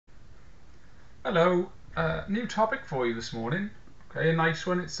Hello, new topic for you this morning. Okay, a nice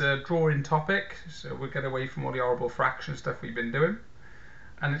one. It's a drawing topic, so we'll get away from all the horrible fraction stuff we've been doing.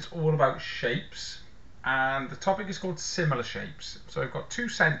 And it's all about shapes. And the topic is called similar shapes. So I've got two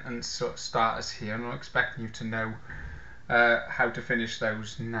sentence sort of starters here. I'm not expecting you to know how to finish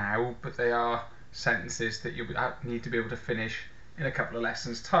those now, but they are sentences that you need to be able to finish in a couple of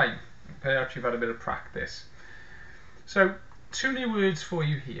lessons' time. Okay, after you've had a bit of practice. So, two new words for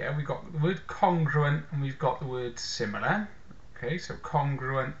you here. We've got the word congruent and we've got the word similar. Okay, so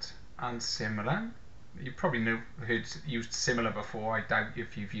congruent and similar. You probably heard used similar before. I doubt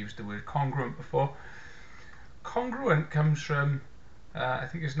if you've used the word congruent before. Congruent comes from, I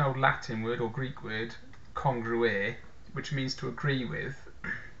think it's an old Latin word or Greek word, congruere, which means to agree with.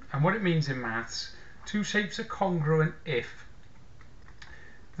 And what it means in maths, two shapes are congruent if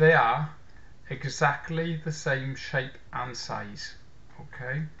they are exactly the same shape and size.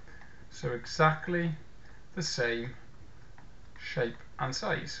 Okay, so exactly the same shape and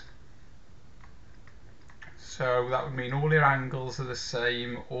size. So that would mean all their angles are the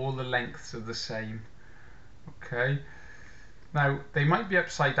same, all the lengths are the same. Okay, now they might be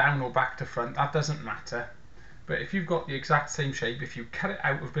upside down or back to front, that doesn't matter. But if you've got the exact same shape, if you cut it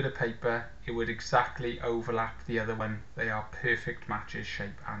out of a bit of paper, it would exactly overlap the other one. They are perfect matches,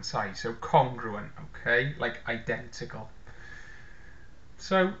 shape and size. So congruent, okay, like identical.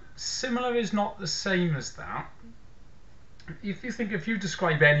 So similar is not the same as that. If you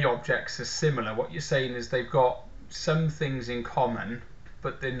describe any objects as similar, what you're saying is they've got some things in common,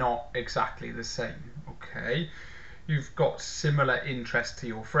 but they're not exactly the same, okay? You've got similar interests to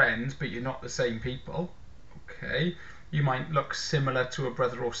your friends, but you're not the same people. Okay, you might look similar to a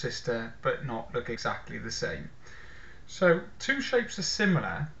brother or sister but not look exactly the same. So two shapes are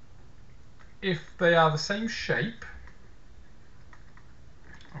similar if they are the same shape.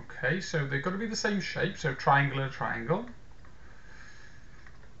 Okay, so they've got to be the same shape, so triangle and triangle.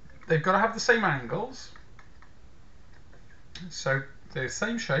 They've got to have the same angles, so they're the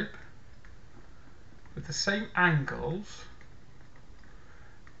same shape with the same angles,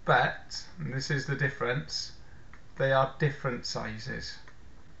 but, and this is the difference, they are different sizes.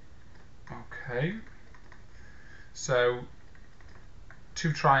 Okay, so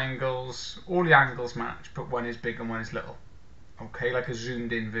two triangles, all the angles match, but one is big and one is little. Okay, like a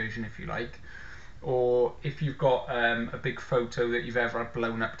zoomed in version if you like. Or if you've got a big photo that you've ever had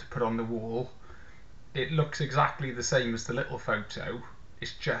blown up to put on the wall, it looks exactly the same as the little photo,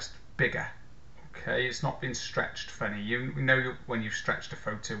 it's just bigger. Okay, it's not been stretched funny. You know when you've stretched a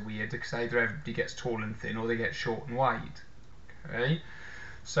photo weird, because either everybody gets tall and thin or they get short and wide. Okay,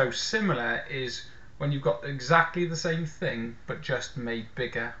 so similar is when you've got exactly the same thing but just made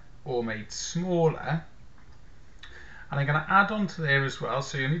bigger or made smaller. And I'm going to add on to there as well,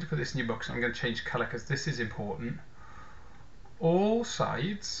 so you need to put this in your book, so I'm going to change colour because this is important. All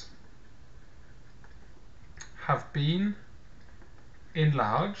sides have been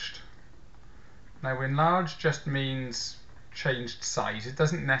enlarged. Now enlarged just means changed size. It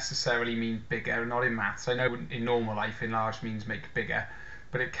doesn't necessarily mean bigger, not in maths. I know in normal life enlarged means make bigger,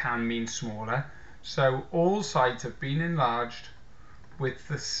 but it can mean smaller. So all sides have been enlarged with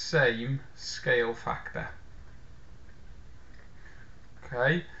the same scale factor.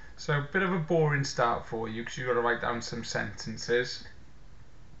 Okay, so a bit of a boring start for you because you've got to write down some sentences.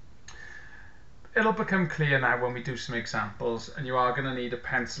 It'll become clear now when we do some examples, and you are going to need a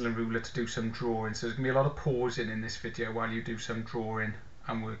pencil and ruler to do some drawing, so there's going to be a lot of pausing in this video while you do some drawing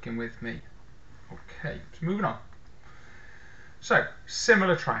and working with me. Okay, so moving on. So,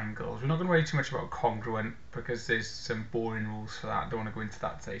 similar triangles. We're not going to worry too much about congruent because there's some boring rules for that. I don't want to go into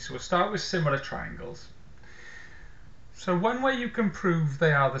that today. So we'll start with similar triangles. So one way you can prove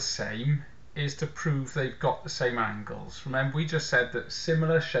they are the same is to prove they've got the same angles. Remember, we just said that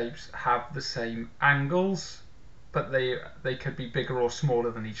similar shapes have the same angles, but they could be bigger or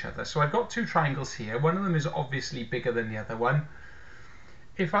smaller than each other. So I've got two triangles here. One of them is obviously bigger than the other one.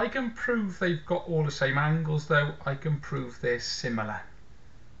 If I can prove they've got all the same angles though, I can prove they're similar.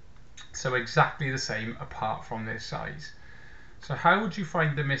 So exactly the same apart from their size. So how would you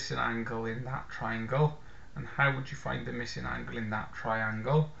find the missing angle in that triangle? And how would you find the missing angle in that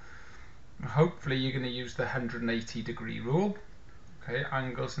triangle? Hopefully you're going to use the 180 degree rule. Okay,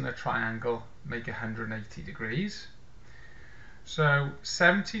 angles in a triangle make 180 degrees. So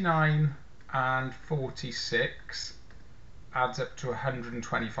 79 and 46 adds up to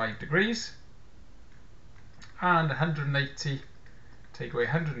 125 degrees. And 180, take away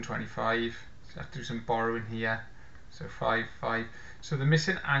 125, so I have to do some borrowing here. So 5, 5. So the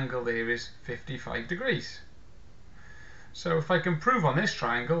missing angle there is 55 degrees. So if I can prove on this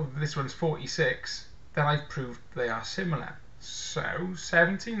triangle this one's 46, then I've proved they are similar. So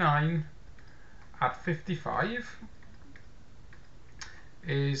 79 at 55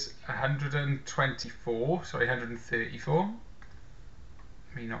 is 124, sorry, 134.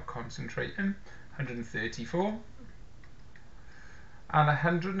 Me not concentrating. 134. And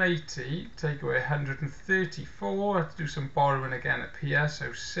 180, take away 134, let's do some borrowing again up here,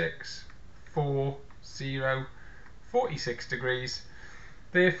 so 6, 4, 0, 46 degrees.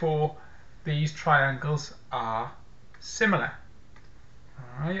 Therefore, these triangles are similar.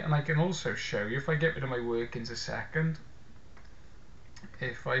 Alright, and I can also show you, if I get rid of my workings a second,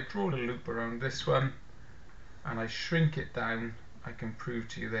 if I draw the loop around this one, and I shrink it down, I can prove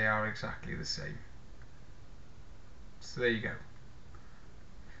to you they are exactly the same. So there you go.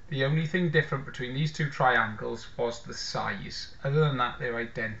 The only thing different between these two triangles was the size. Other than that, they're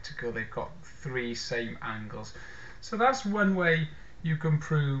identical. They've got 3 same angles. So that's one way you can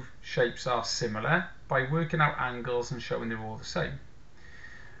prove shapes are similar, by working out angles and showing they're all the same.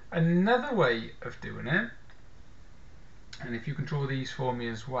 Another way of doing it, and if you can draw these for me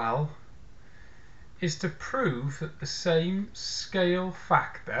as well, is to prove that the same scale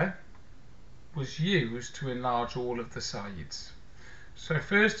factor was used to enlarge all of the sides. So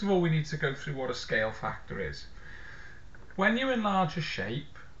first of all, we need to go through what a scale factor is. When you enlarge a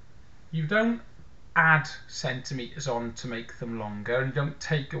shape, you don't add centimetres on to make them longer, and you don't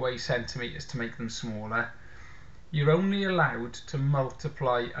take away centimetres to make them smaller. You're only allowed to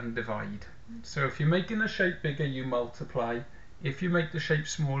multiply and divide. So if you're making a shape bigger, you multiply. If you make the shape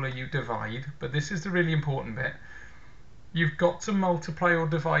smaller, you divide. But this is the really important bit. You've got to multiply or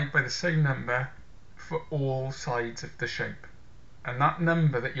divide by the same number for all sides of the shape. And that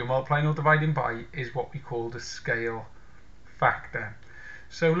number that you're multiplying or dividing by is what we call the scale factor.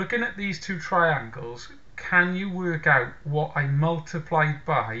 So looking at these two triangles, can you work out what I multiplied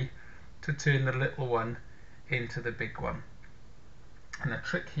by to turn the little one into the big one? And the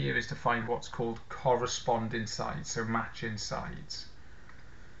trick here is to find what's called corresponding sides, so matching sides.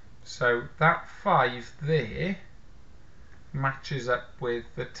 So that 5 there matches up with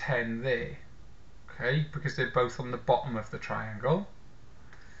the 10 there. Okay, because they're both on the bottom of the triangle.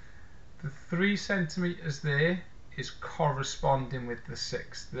 The 3 centimetres there is corresponding with the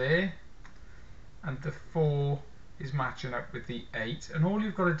 6 there, and the 4 is matching up with the 8, and all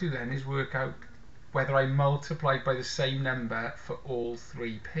you've got to do then is work out whether I multiplied by the same number for all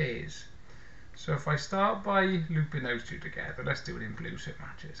 3 pairs. So if I start by looping those two together, let's do it in blue so it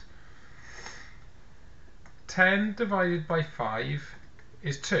matches. 10 divided by 5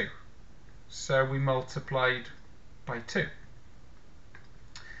 is 2. So we multiplied by 2.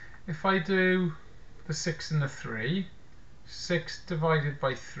 If I do the 6 and the 3, 6 divided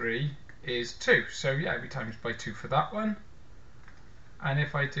by 3 is 2. So yeah, we times by 2 for that one. And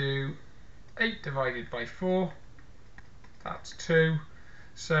if I do 8 divided by 4, that's 2.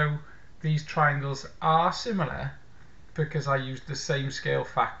 So these triangles are similar because I used the same scale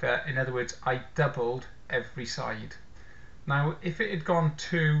factor. In other words, I doubled every side. Now, if it had gone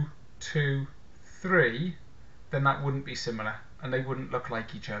 2, 2, 3, then that wouldn't be similar and they wouldn't look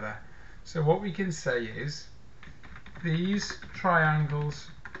like each other. So what we can say is these triangles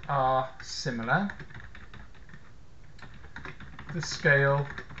are similar. The scale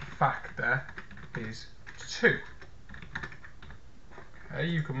factor is 2. Okay,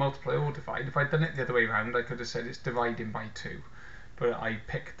 you can multiply or divide. If I'd done it the other way around, I could have said it's dividing by 2. But I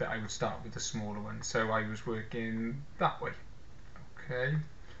picked that I would start with the smaller one, so I was working that way. Okay,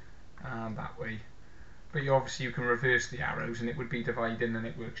 and that way. But obviously you can reverse the arrows and it would be dividing and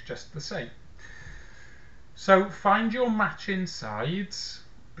it works just the same. So find your matching sides,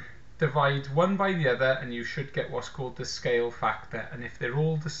 divide one by the other, and you should get what's called the scale factor. And if they're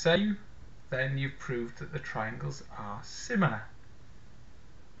all the same, then you've proved that the triangles are similar.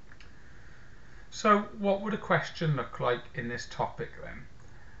 So what would a question look like in this topic then?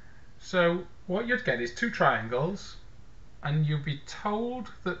 So what you'd get is 2 triangles, and you'll be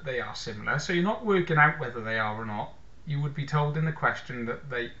told that they are similar. So you're not working out whether they are or not. You would be told in the question that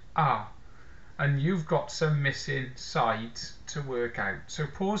they are. And you've got some missing sides to work out. So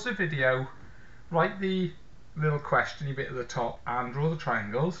pause the video, write the little questiony bit at the top and draw the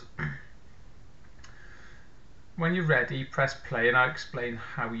triangles. When you're ready, press play and I'll explain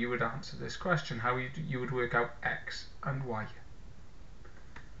how you would answer this question, how you would work out X and Y.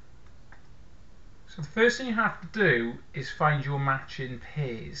 So the first thing you have to do is find your matching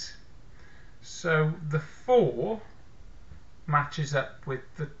pairs. So the 4 matches up with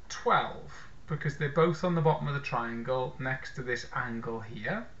the 12 because they're both on the bottom of the triangle next to this angle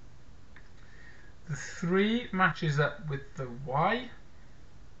here. the 3 matches up with the y,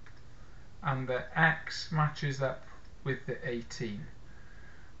 and the x matches up with the 18.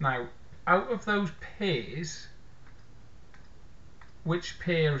 Now, out of those pairs, which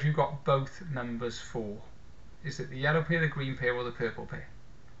pair have you got both numbers for? Is it the yellow pair, the green pair, or the purple pair?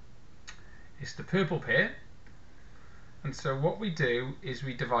 It's the purple pair. And so what we do is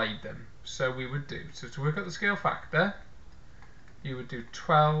we divide them. So we would do, so to work out the scale factor, you would do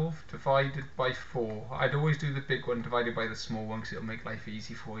 12 divided by 4. I'd always do the big one divided by the small one because it'll make life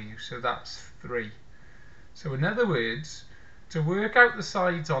easy for you. So that's 3. So in other words, to work out the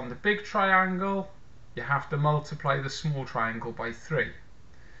sides on the big triangle, you have to multiply the small triangle by 3.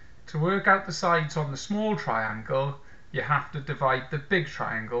 To work out the sides on the small triangle, you have to divide the big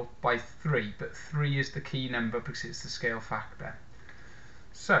triangle by 3, but 3 is the key number because it's the scale factor.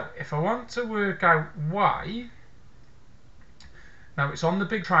 So if I want to work out y, now it's on the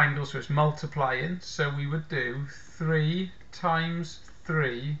big triangle, so it's multiplying, so we would do 3 times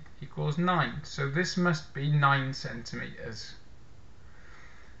 3 equals 9. So this must be 9 centimetres.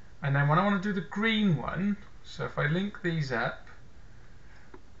 And then when I want to do the green one, so if I link these up,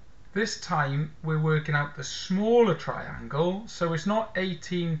 this time we're working out the smaller triangle, so it's not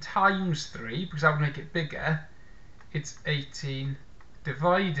 18 times 3 because that would make it bigger, it's 18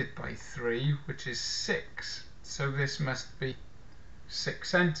 divided by 3, which is 6. So this must be 6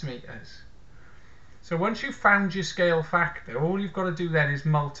 centimetres. So once you've found your scale factor, all you've got to do then is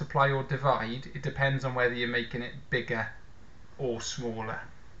multiply or divide. It depends on whether you're making it bigger or smaller.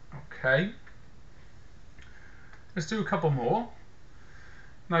 Okay, let's do a couple more.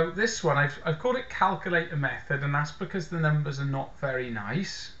 Now this one, I've called it calculator method, and that's because the numbers are not very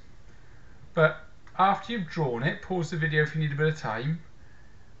nice. But after you've drawn it, pause the video if you need a bit of time,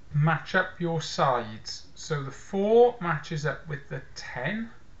 match up your sides. So the 4 matches up with the 10,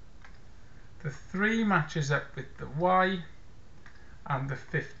 the 3 matches up with the y, and the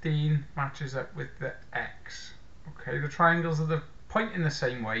 15 matches up with the x. Okay, the triangles are the pointing the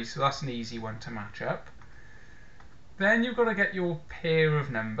same way, so that's an easy one to match up. Then you've got to get your pair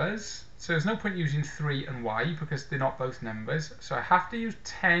of numbers. So there's no point using 3 and y because they're not both numbers. So I have to use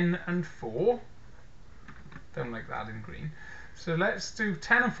 10 and 4. Don't like that in green. So let's do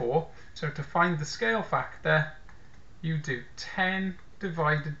 10 and 4. So to find the scale factor, you do 10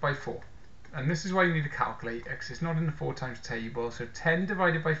 divided by 4. And this is why you need a calculator, because it's not in the 4 times table. So 10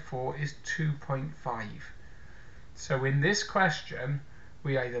 divided by 4 is 2.5. So in this question,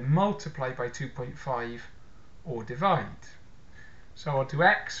 we either multiply by 2.5 or divide. So I'll do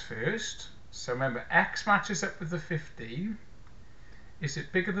x first. So remember, x matches up with the 15. Is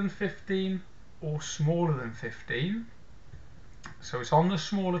it bigger than 15 or smaller than 15? So it's on the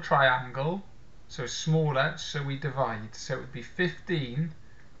smaller triangle, so it's smaller, so we divide. So it would be 15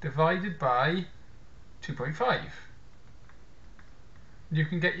 divided by 2.5. You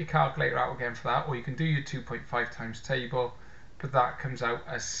can get your calculator out again for that, or you can do your 2.5 times table, but that comes out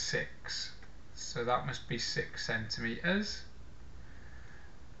as 6. So that must be 6 centimetres.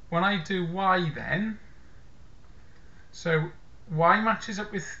 When I do y then, so y matches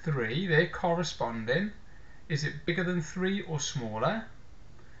up with 3, they're corresponding. Is it bigger than 3 or smaller?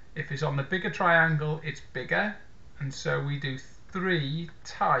 If it's on the bigger triangle, it's bigger, and so we do 3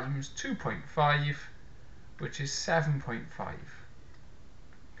 times 2.5, which is 7.5.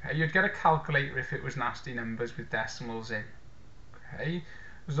 Okay, you'd get a calculator if it was nasty numbers with decimals in. Okay,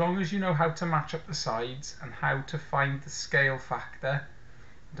 as long as you know how to match up the sides and how to find the scale factor.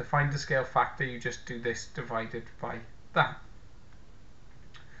 To find the scale factor, you just do this divided by that.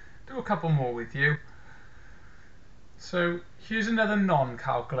 Do a couple more with you. So here's another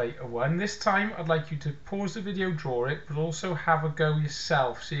non-calculator one. This time I'd like you to pause the video, draw it, but also have a go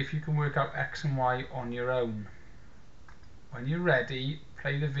yourself. See if you can work out x and y on your own. When you're ready,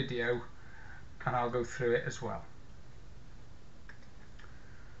 play the video and I'll go through it as well.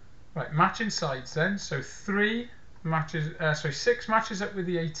 Right, matching sides then. So 6 matches up with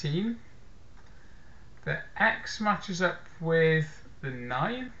the 18. The x matches up with the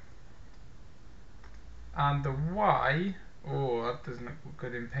 9. And the y, oh, that doesn't look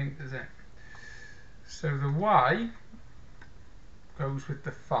good in pink, does it? So the y goes with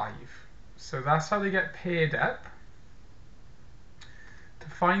the 5. So that's how they get paired up. To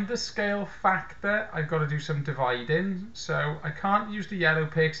find the scale factor, I've got to do some dividing. So I can't use the yellow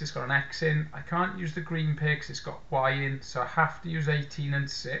pair because it's got an x in. I can't use the green pair because it's got y in. So I have to use 18 and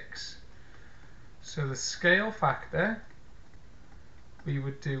 6. So the scale factor, we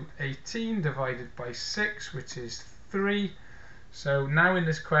would do 18 divided by 6, which is 3. So now in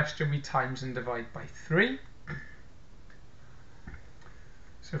this question we times and divide by 3.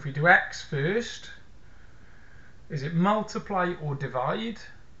 So if we do x first, Is it multiply or divide?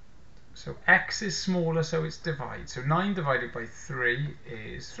 So x is smaller, so it's divide. So 9 divided by 3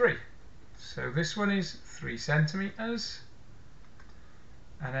 is 3. So this one is 3 centimeters.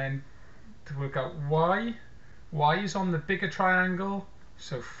 And then to work out y is on the bigger triangle.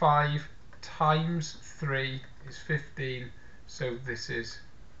 So 5 times 3 is 15. So this is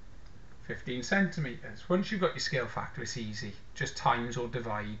 15 centimeters. Once you've got your scale factor, it's easy. Just times or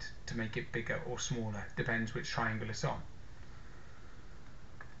divide to make it bigger or smaller. Depends which triangle it's on.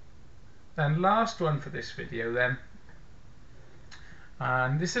 Then last one for this video then.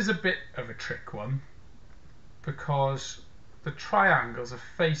 And this is a bit of a trick one because the triangles are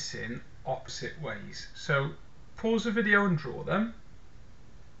facing opposite ways. So pause the video and draw them.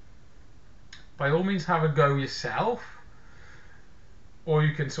 By all means have a go yourself, or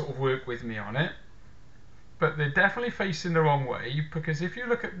you can sort of work with me on it. But they're definitely facing the wrong way, because if you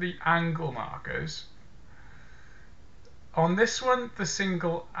look at the angle markers, on this one the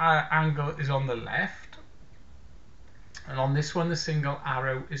single angle is on the left, and on this one the single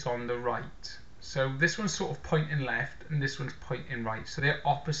arrow is on the right. So this one's sort of pointing left and this one's pointing right, so they're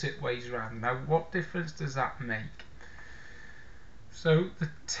opposite ways around. Now what difference does that make? So the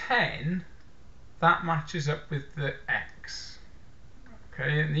 10, that matches up with the x.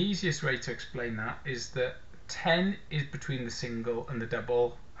 Okay, and the easiest way to explain that is that 10 is between the single and the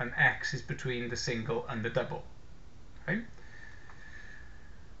double, and x is between the single and the double. Okay.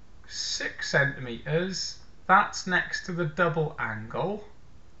 6 centimeters, that's next to the double angle,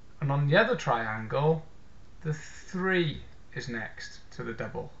 and on the other triangle the 3 is next to the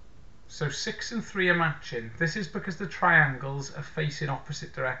double. So 6 and 3 are matching. This is because the triangles are facing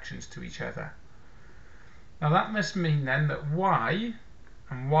opposite directions to each other. Now that must mean then that y,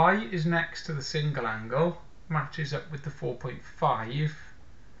 and y is next to the single angle, matches up with the 4.5,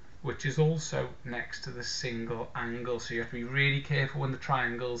 which is also next to the single angle. So you have to be really careful when the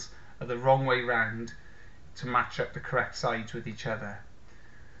triangles are the wrong way round to match up the correct sides with each other.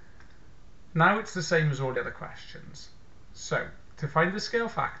 Now it's the same as all the other questions. So to find the scale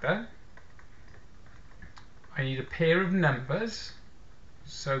factor, I need a pair of numbers.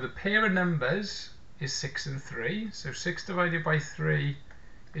 So the pair of numbers is 6 and 3. So 6 divided by 3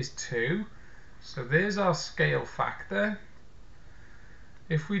 is 2. So there's our scale factor.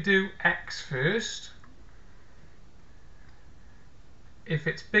 If we do x first, if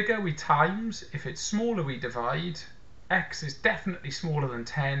it's bigger we times, if it's smaller we divide. X is definitely smaller than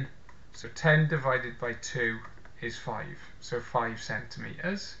 10, so 10 divided by 2 is 5, so 5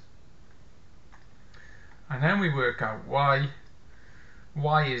 centimeters. And then we work out y.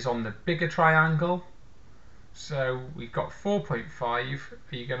 Y is on the bigger triangle, so we've got 4.5.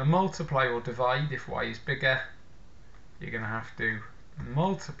 Are you going to multiply or divide? If y is bigger, you're going to have to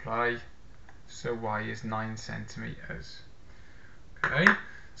multiply, so y is 9 centimeters. Okay,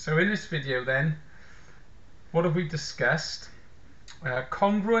 so in this video then, what have we discussed?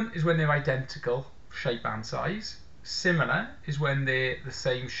 Congruent is when they're identical shape and size. Similar is when they're the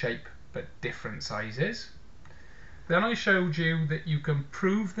same shape but different sizes. Then I showed you that you can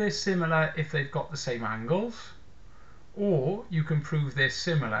prove they're similar if they've got the same angles, or you can prove they're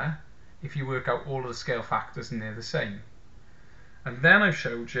similar if you work out all of the scale factors and they're the same. And then I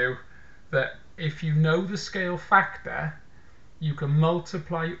showed you that if you know the scale factor, you can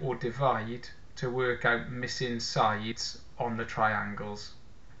multiply or divide to work out missing sides on the triangles.